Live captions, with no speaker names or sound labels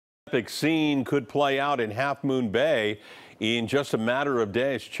Epic scene could play out in Half Moon Bay in just a matter of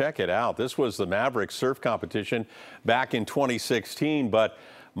days. Check it out. This was the Mavericks surf competition back in 2016, but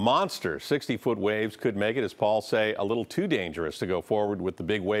monster 60-foot waves could make it, as Paul say, a little too dangerous to go forward with the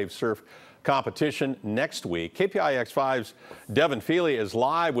big wave surf competition next week. KPIX 5's Devin Fehely is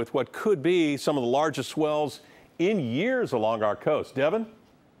live with what could be some of the largest swells in years along our coast. Devin?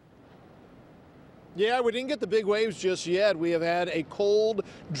 Yeah, we didn't get the big waves just yet. We have had a cold,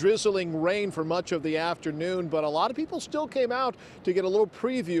 drizzling rain for much of the afternoon, but a lot of people still came out to get a little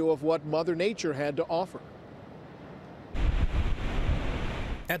preview of what Mother Nature had to offer.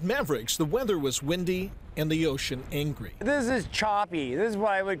 At Mavericks, the weather was windy and the ocean angry. This is choppy. This is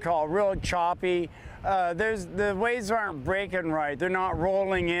what I would call real choppy. The waves aren't breaking right. They're not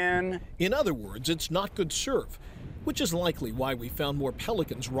rolling in. In other words, it's not good surf, which is likely why we found more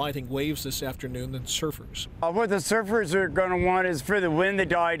pelicans riding waves this afternoon than surfers. What the surfers are going to want is for the wind to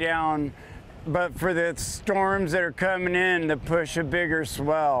die down, but for the storms that are coming in to push a bigger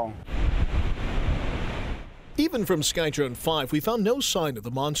swell. Even from Skydrone 5, we found no sign of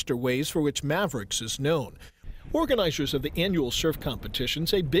the monster waves for which Mavericks is known. Organizers of the annual surf competition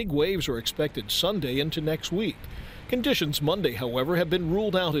say big waves are expected Sunday into next week. Conditions Monday, however, have been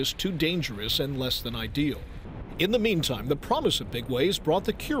ruled out as too dangerous and less than ideal. In the meantime, the promise of big waves brought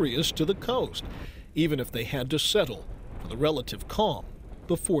the curious to the coast, even if they had to settle for the relative calm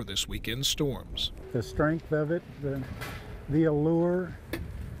before this weekend's storms. The strength of it, the allure,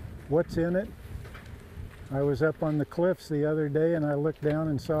 what's in it. I was up on the cliffs the other day and I looked down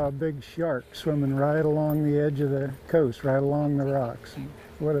and saw a big shark swimming right along the edge of the coast, right along the rocks.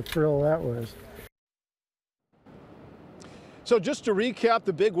 What a thrill that was. So just to recap,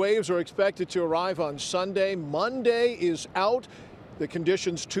 the big waves are expected to arrive on Sunday. Monday is out. The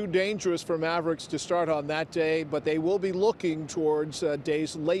conditions too dangerous for Mavericks to start on that day, but they will be looking towards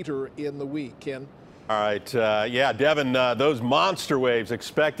days later in the week. Ken? All right, yeah, Devin, those monster waves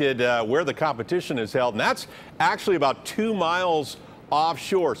expected where the competition is held, and that's actually about 2 miles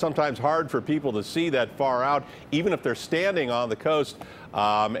offshore. Sometimes hard for people to see that far out, even if they're standing on the coast.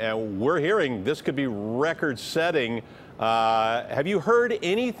 And we're hearing this could be record-setting. Have you heard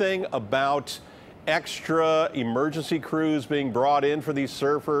anything about extra emergency crews being brought in for these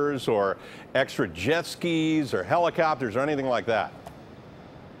surfers, or extra jet skis or helicopters or anything like that?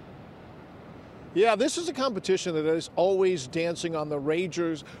 Yeah, this is a competition that is always dancing on the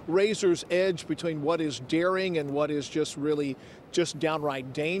razor's edge between what is daring and what is just really just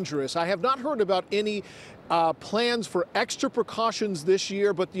downright dangerous. I have not heard about any plans for extra precautions this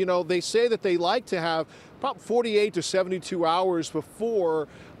year, but you know, they say that they like to have about 48 to 72 hours before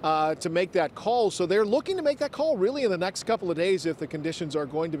to make that call. So they're looking to make that call really in the next couple of days if the conditions are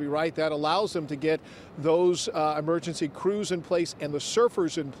going to be right. That allows them to get those emergency crews in place and the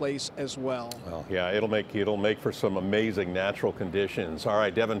surfers in place as well. Well, yeah, it'll make for some amazing natural conditions. All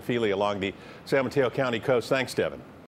right, Devin Fehely along the San Mateo County coast. Thanks, Devin.